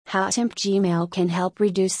How Temp Gmail can help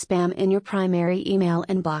reduce spam in your primary email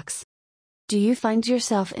inbox. Do you find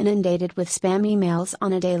yourself inundated with spam emails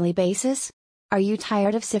on a daily basis? Are you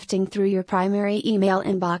tired of sifting through your primary email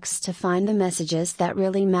inbox to find the messages that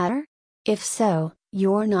really matter? If so,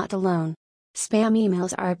 you're not alone. Spam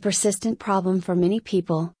emails are a persistent problem for many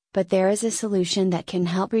people, but there is a solution that can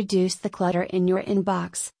help reduce the clutter in your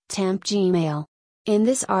inbox: Temp Gmail. In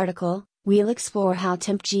this article, we'll explore how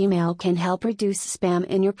Temp Gmail can help reduce spam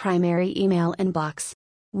in your primary email inbox.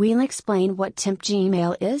 We'll explain what Temp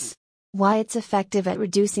Gmail is, why it's effective at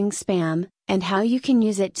reducing spam, and how you can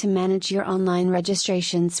use it to manage your online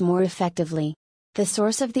registrations more effectively. The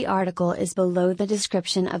source of the article is below the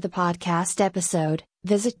description of the podcast episode.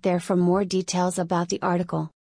 Visit there for more details about the article.